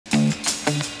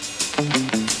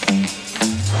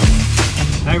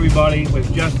everybody,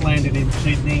 we've just landed in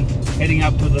Sydney, heading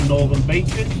up to the northern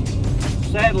beaches.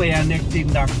 Sadly, our next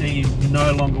inductee is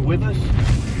no longer with us,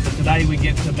 but today we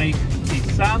get to meet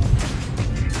his son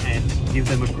and give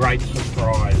them a great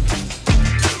surprise.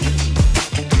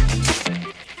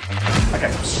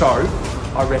 Okay, so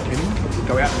I reckon we'll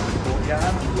go out to the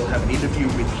courtyard, we'll have an interview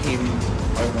with him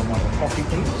over on one of the coffee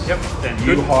things. Yep, sounds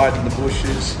You good. hide in the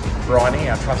bushes. Bryony,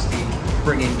 our trusty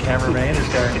bring-in cameraman, is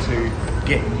going to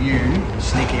get you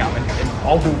sneaking up and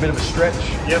I'll do a bit of a stretch.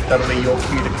 Yep. That'll be your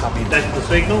cue to come in. That's the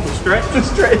signal, the stretch? The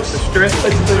stretch. The stretch.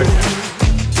 Let's do it.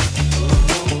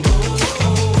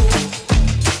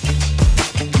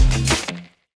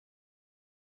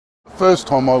 First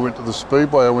time I went to the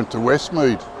Speedway, I went to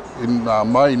Westmead in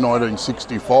May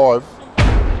 1965.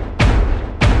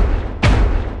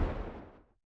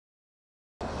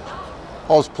 I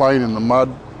was playing in the mud,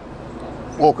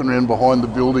 walking around behind the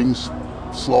buildings,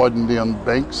 sliding down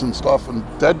banks and stuff, and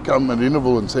Dad come at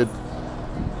interval and said,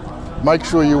 make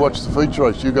sure you watch the feature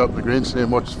race. You go up to the grandstand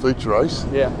and watch the feature race.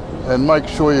 Yeah. And make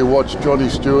sure you watch Johnny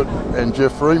Stewart and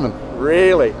Jeff Freeman.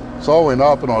 Really? So I went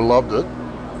up and I loved it.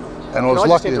 And I was lucky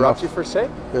enough. Can I just interrupt you for a sec?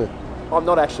 Yeah. I'm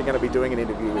not actually going to be doing an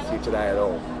interview with you today at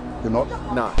all. You're not?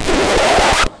 No.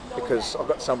 Because I've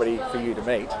got somebody for you to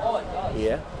meet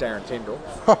here, Darren Tyndall.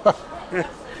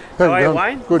 How are you,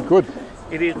 Wayne? Good, good.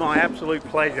 It is my absolute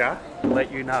pleasure to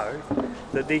let you know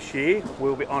that this year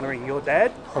we'll be honouring your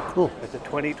dad Oh, cool. as the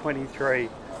 2023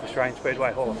 Australian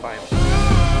Speedway Hall of Fame.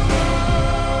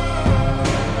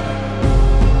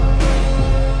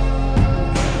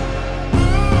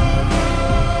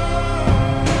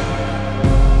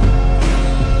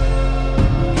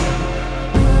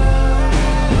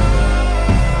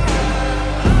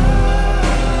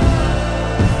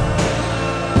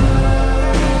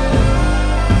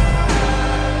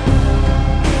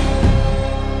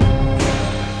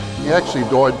 He actually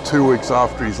died 2 weeks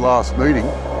after his last meeting,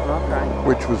 Okay.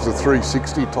 which was the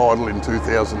 360 title in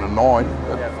 2009.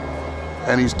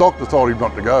 And his doctor told him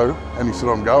not to go, and he said,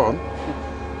 I'm going.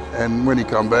 And when he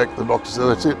come back, the doctor said,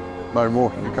 that's it, no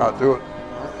more, you can't do it.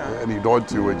 Okay. And he died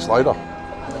 2 weeks later.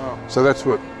 Oh. So that's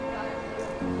what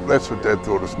Dad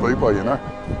thought of Speedway, you know.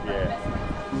 Yeah.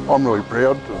 I'm really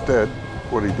proud of Dad,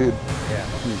 what he did.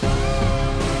 Yeah.